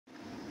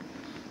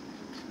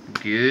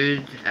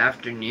Good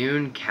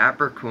afternoon,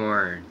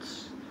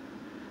 Capricorns.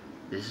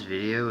 This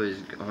video is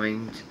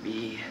going to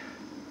be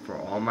for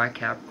all my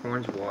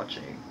Capricorns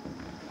watching.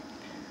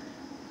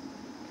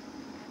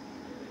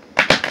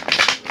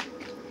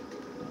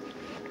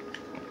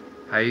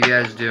 How you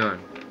guys doing?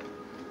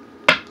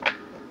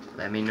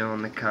 Let me know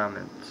in the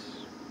comments.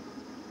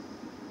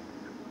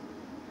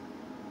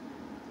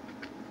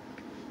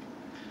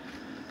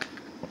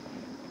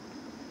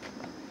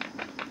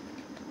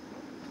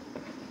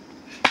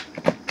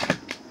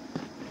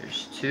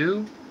 There's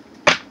two.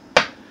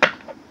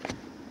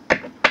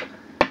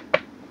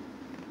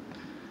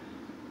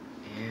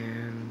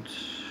 And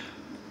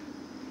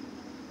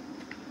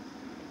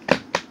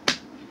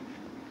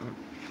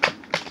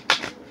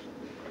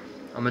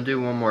I'm gonna do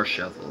one more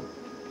shuffle,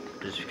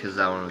 just because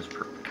that one was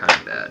kind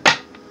of bad.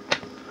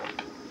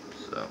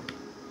 So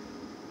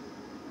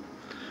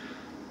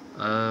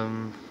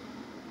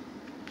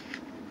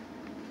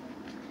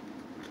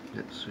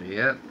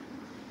yep.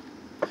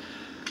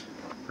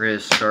 We're gonna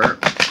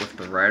start with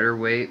the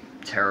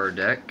Rider-Waite Tarot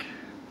deck.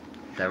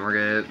 Then we're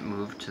gonna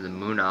move to the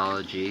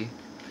Moonology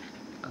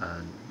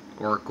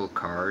Oracle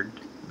card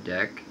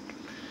deck.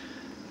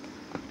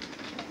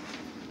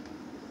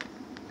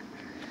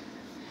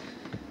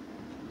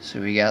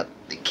 So we got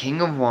the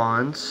King of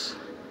Wands.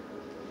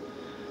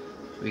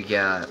 We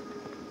got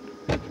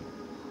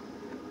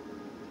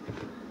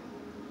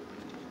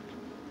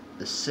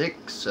the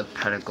Six of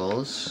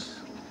Pentacles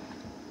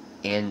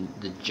and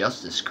the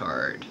Justice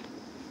card.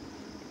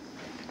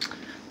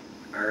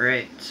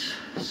 Alright,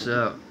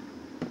 so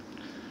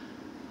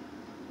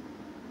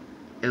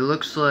it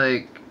looks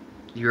like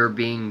you're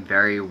being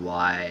very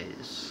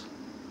wise,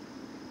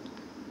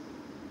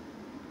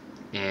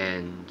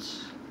 and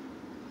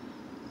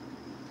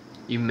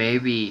you may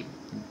be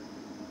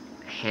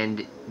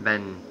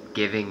been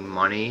giving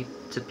money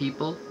to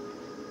people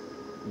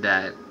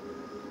that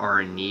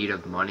are in need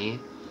of money,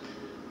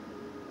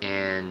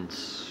 and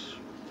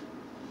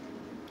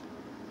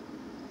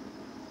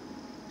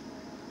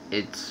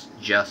it's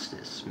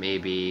justice.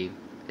 Maybe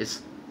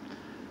it's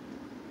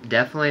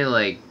definitely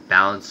like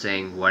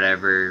balancing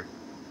whatever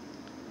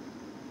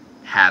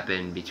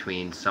happened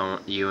between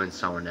you and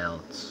someone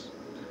else.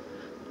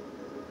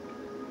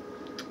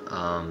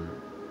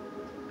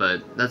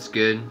 But that's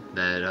good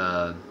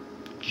that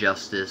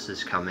justice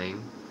is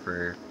coming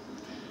for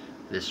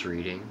this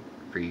reading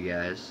for you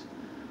guys.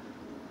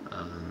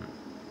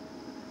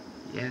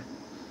 Yeah.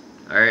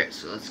 Alright,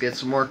 so let's get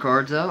some more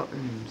cards out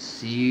and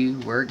see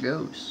where it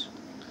goes.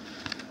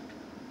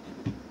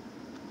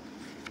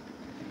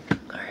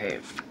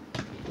 Alright.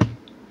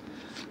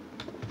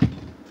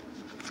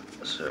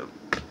 So,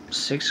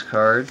 6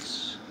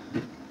 cards.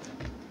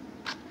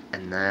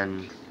 And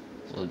then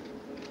we'll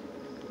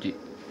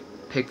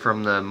pick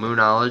from the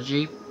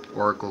Moonology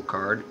Oracle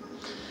card.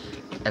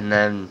 And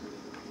then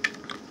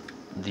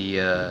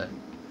the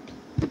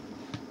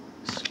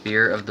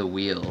Spear of the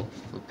Wheel.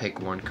 We'll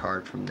pick one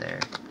card from there.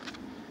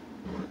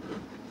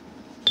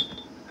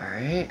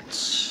 Alright.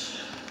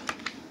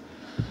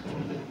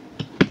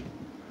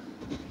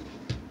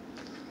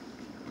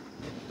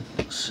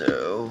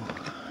 So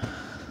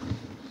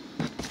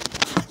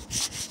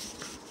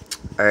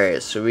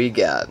alright, so we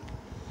got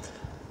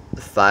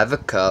the Five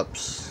of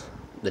Cups,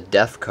 the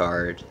Death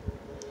card,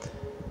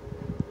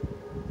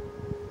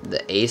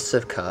 the Ace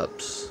of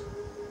Cups,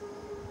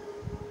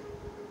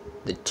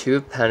 the Two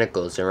of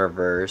Pentacles in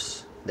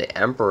reverse, the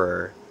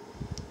Emperor,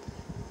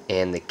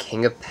 and the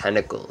King of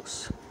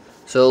Pentacles.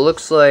 So it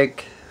looks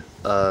like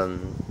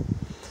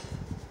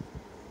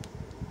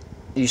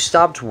you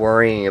stopped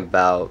worrying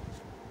about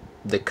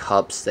the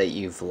cups that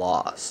you've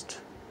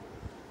lost.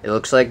 It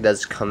looks like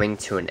that's coming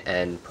to an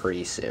end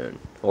pretty soon,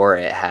 or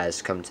it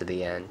has come to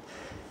the end,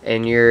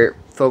 and you're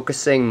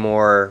focusing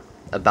more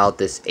about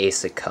this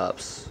Ace of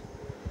Cups.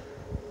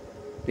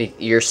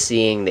 You're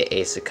seeing the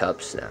Ace of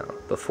Cups now.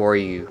 Before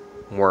you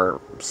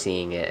weren't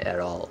seeing it at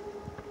all.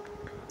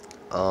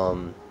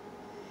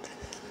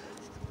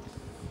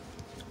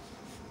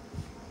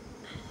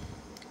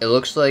 It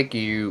looks like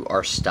you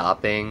are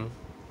stopping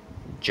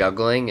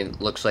juggling. It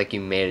looks like you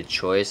made a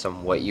choice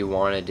on what you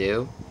want to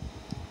do,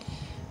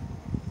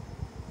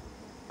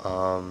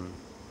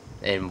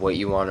 and what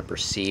you want to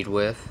proceed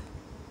with.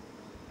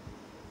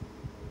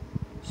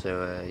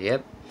 So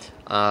yep,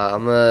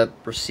 I'm gonna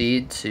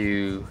proceed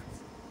to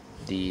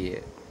the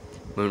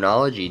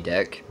Moonology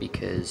deck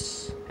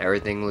because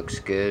everything looks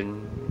good.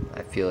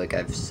 I feel like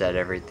I've said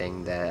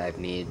everything that I've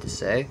needed to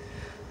say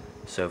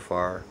so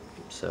far.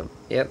 So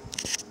yep.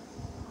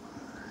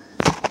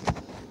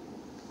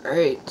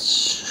 Alright.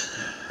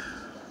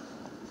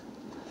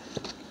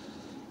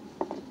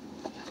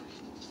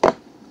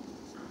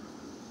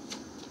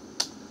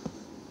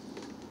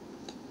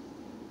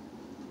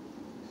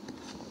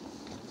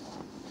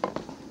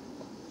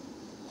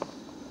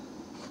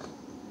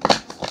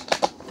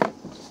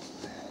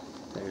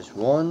 There's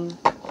one.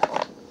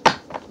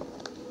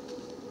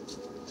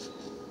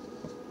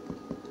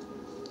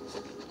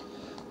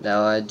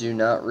 Now, I do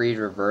not read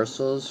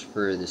reversals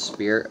for the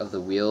Spirit of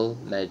the Wheel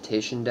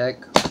meditation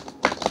deck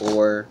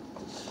or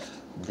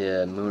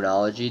the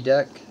Moonology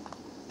deck.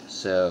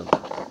 So,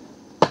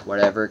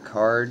 whatever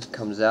card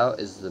comes out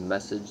is the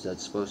message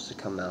that's supposed to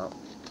come out.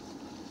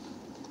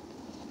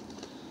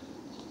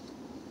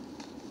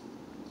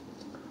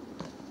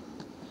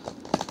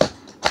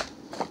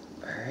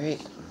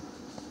 Alright.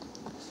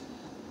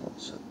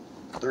 So,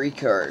 3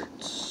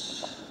 cards.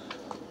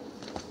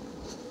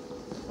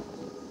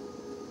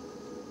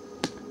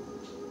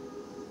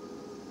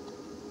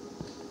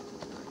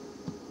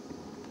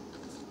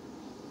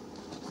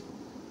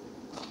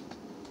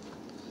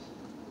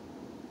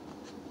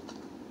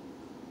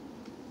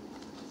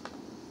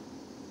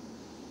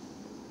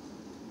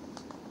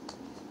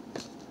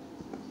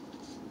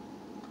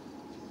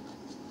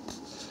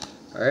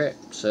 Alright,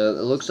 so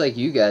it looks like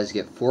you guys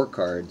get 4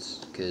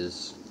 cards,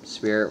 because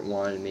Spirit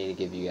wanted me to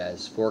give you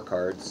guys 4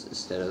 cards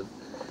instead of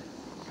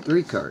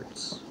 3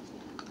 cards.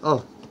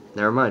 Oh,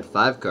 never mind,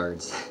 5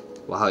 cards.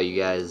 Wow, you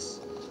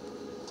guys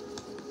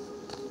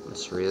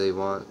must really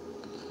want,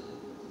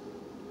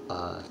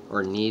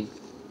 or need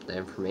the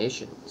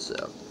information,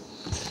 so.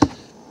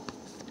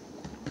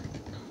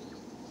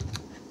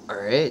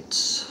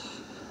 Alright.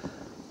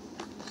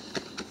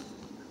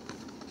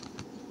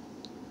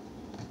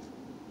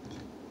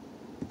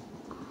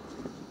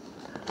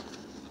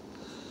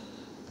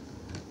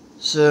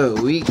 So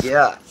we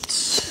got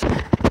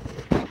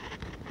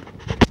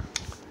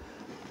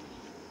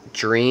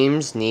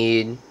dreams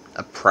need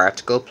a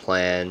practical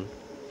plan.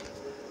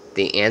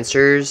 The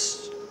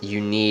answers you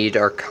need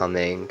are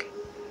coming.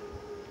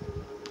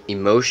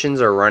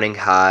 Emotions are running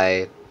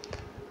high.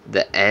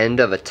 The end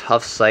of a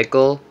tough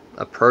cycle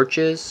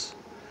approaches.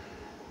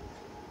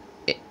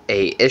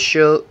 A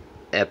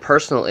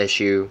personal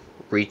issue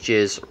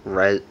reaches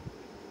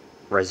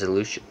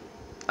resolution.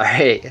 All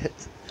right.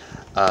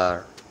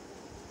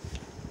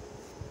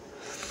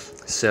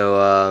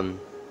 So,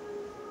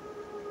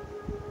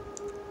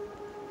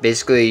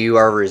 basically you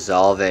are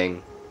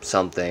resolving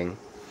something,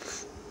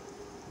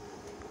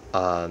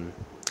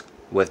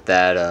 with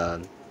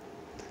that,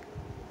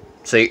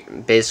 so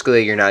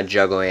basically you're not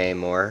juggling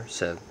anymore,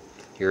 so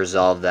you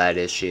resolve that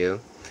issue.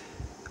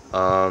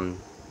 But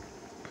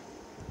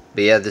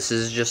yeah, this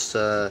is just,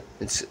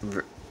 it's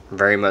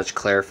very much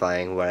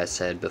clarifying what I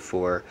said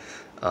before,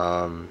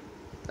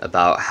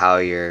 about how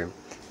your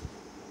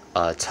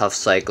tough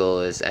cycle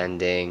is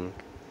ending.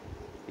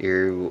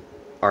 You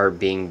are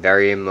being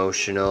very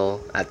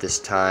emotional at this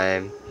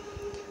time.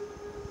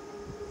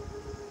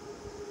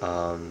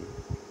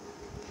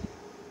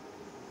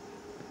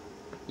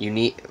 You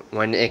need,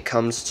 when it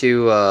comes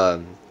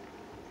to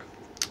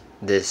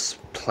this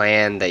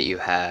plan that you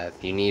have,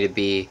 you need to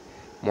be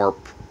more,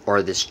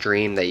 or this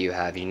dream that you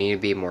have, you need to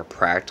be more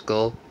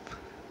practical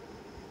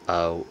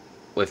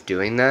with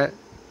doing that.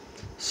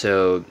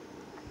 So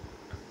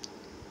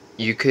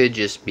you could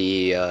just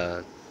be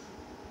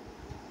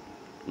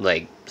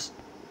like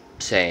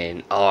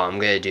saying, oh, I'm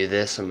gonna do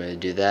this, I'm gonna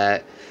do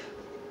that,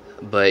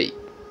 but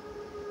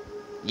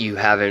you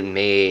haven't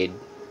made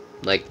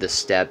like the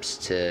steps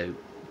to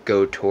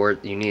go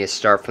toward. You need to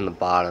start from the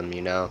bottom,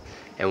 you know,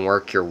 and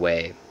work your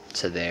way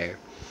to there.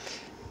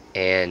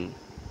 And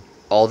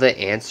all the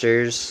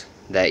answers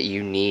that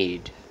you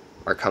need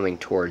are coming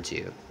towards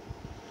you,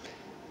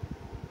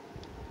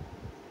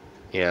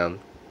 you know.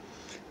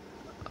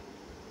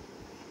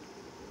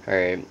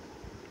 Alright,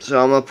 so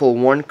I'm gonna pull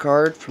 1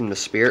 card from the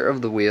Spirit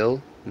of the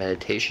Wheel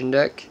meditation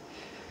deck,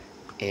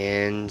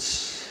 and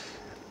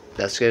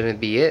that's gonna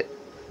be it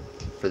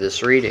for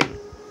this reading.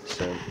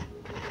 So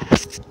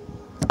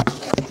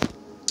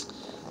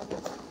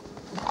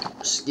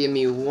just give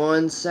me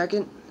 1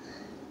 second,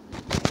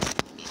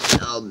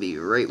 I'll be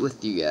right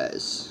with you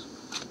guys.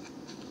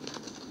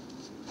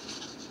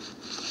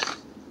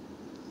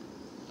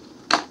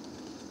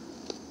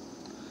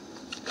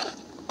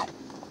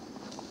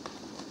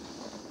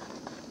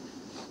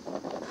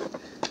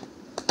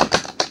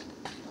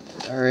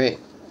 Alright,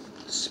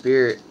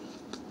 Spirit,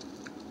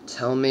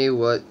 tell me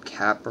what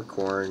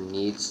Capricorn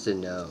needs to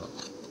know.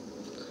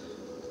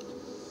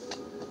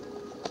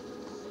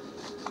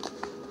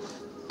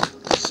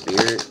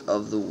 Spirit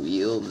of the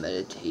Wheel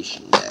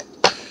meditation deck.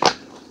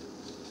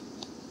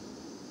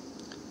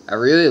 I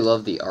really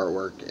love the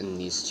artwork in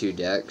these 2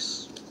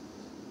 decks.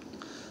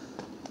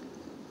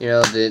 You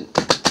know, the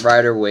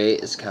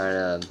Rider-Waite is kind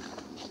of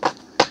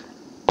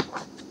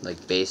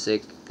like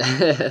basic.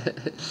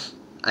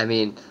 I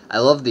mean, I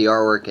love the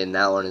artwork in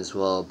that one as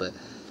well, but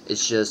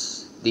it's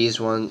just the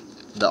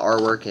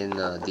artwork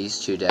in these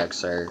 2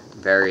 decks are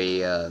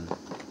very,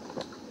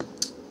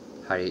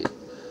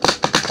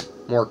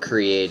 more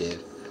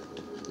creative,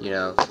 you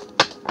know.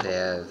 They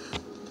have,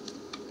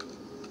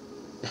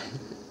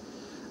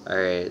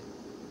 alright,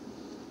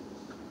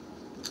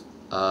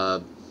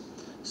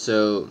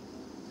 so,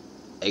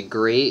 a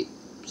great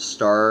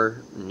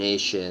star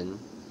nation,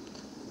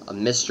 a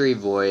mystery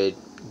void,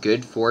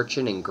 good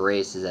fortune and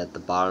grace is at the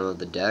bottom of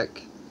the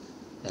deck,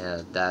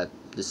 and that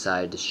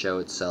decided to show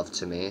itself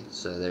to me,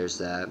 so there's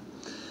that.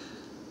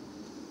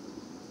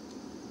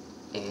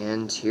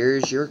 And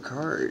here's your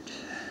card.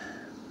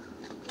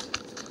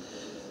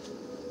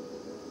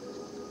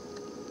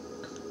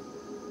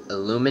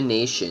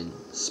 Illumination,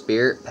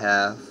 Spirit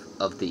Path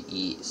of the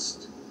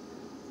East.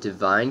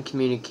 Divine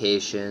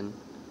communication,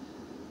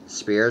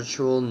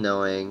 spiritual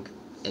knowing,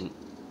 and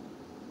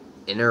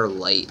inner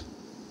light.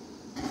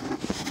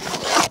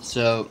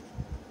 So,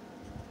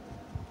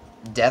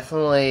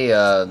 definitely,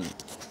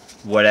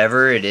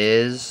 whatever it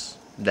is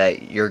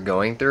that you're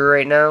going through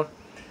right now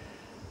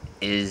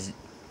is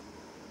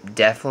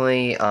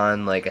definitely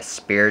on, like, a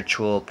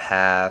spiritual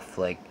path.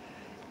 Like,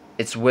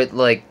 it's with,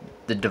 like,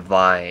 the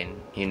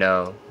divine, you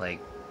know? Like,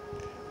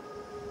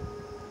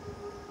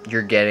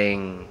 you're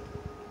getting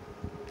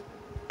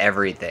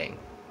everything,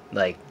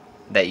 like,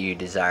 that you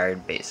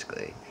desired,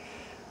 basically.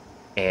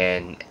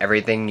 And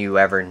everything you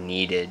ever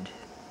needed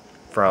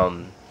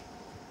from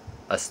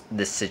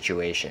this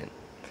situation.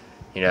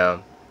 You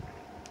know?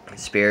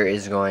 Spirit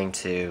is going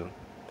to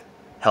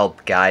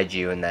help guide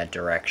you in that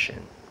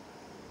direction.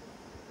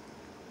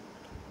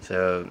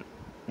 So,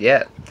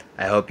 yeah,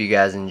 I hope you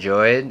guys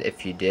enjoyed.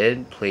 If you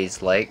did,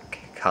 please like,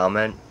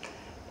 comment,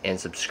 and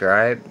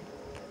subscribe.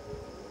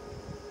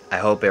 I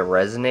hope it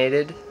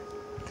resonated,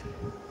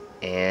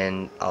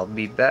 and I'll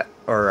be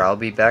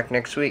back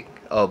next week.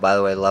 Oh, by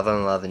the way,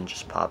 11/11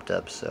 just popped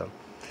up, so,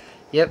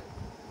 yep.